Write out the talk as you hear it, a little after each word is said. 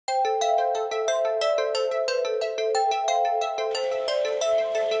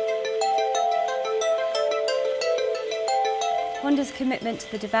Honda's commitment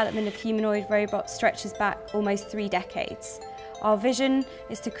to the development of humanoid robots stretches back almost 3 decades. Our vision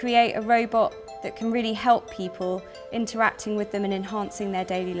is to create a robot that can really help people interacting with them and enhancing their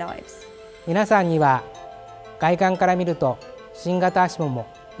daily lives. 皆さんには外観から見ると新型ASIMOも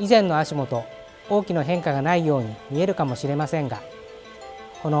以前のASIMOと大きな変化がないように見えるかもしれませんが、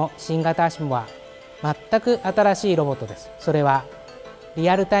この新型ASIMOは全く新しいロボットです。それはリ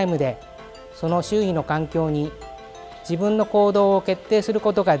アルタイムでその周囲の環境に自分の行動を決定する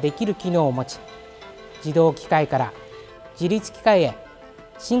ことができる機能を持ち、自動機械から自律機械へ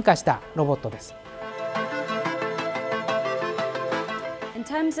進化したロボットです。In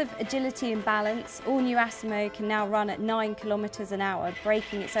terms of agility and balance, all new ASIMO can now run at 9 kilometers an hour,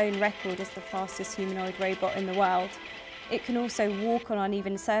 breaking its own record as the fastest humanoid robot in the world. It can also walk on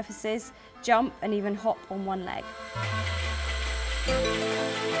uneven surfaces, jump and even hop on one leg.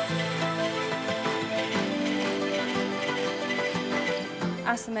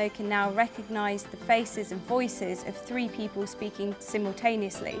 ASIMO can now recognise the faces and voices of 3 people speaking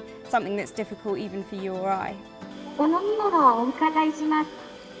simultaneously, something that's difficult even for you or I. お飲み物をお伺いします。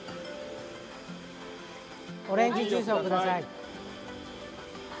オレンジジュースをください。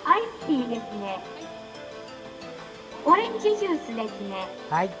アイスティーですね。オレンジジュースですね。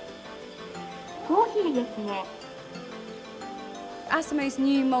はい。コーヒーですね。ASIMO's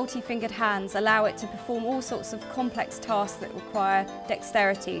new multi-fingered hands allow it to perform all sorts of complex tasks that require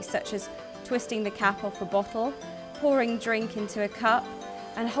dexterity, such as twisting the cap off a bottle, pouring drink into a cup,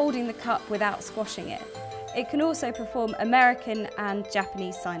 and holding the cup without squashing it. It can also perform American and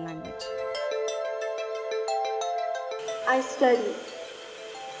Japanese Sign Language. I study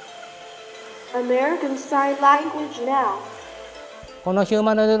American Sign Language now. このヒュー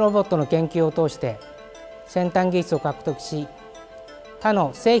マノイドロボットの研究を通して先端技術を獲得し、他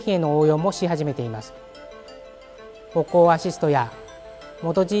の製品への応用もし始めています。歩行アシストや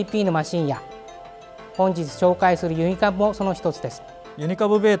MotoGP のマシンや本日紹介するUNI-CUBもその一つです。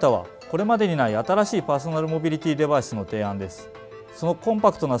UNI-CUBベータはこれまでにない新しいパーソナルモビリティデバイスの提案です。そのコン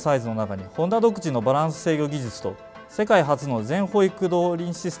パクトなサイズの中にホンダ独自のバランス制御技術と世界初の全保育動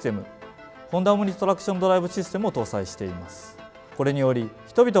輪システム、ホンダオムニトラクションドライブシステムを搭載しています。これにより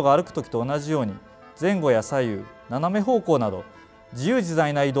人々が歩く時と同じように前後や左右、斜め方向など自由自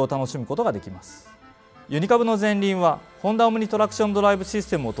在な移動を楽しむことができます。UNI-CUBの前輪はホンダオムニトラクションドライブシス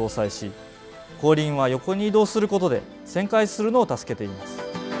テムを搭載し、後輪は横に移動することで旋回するのを助けています。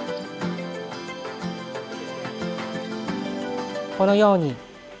このように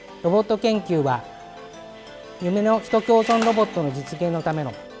ロボット研究は夢の人共存ロボットの実現のため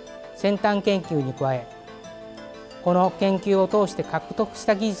の先端研究に加え、この研究を通して獲得し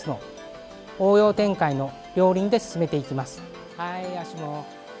た技術の応用展開の両輪で進めていきます。はい、ASIMO。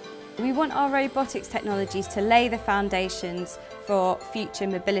We want our robotics technologies to lay the foundations for future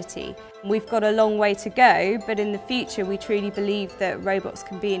mobility. We've got a long way to go, but in the future we truly believe that robots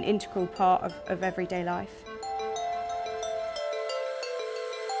can be an integral part of everyday life.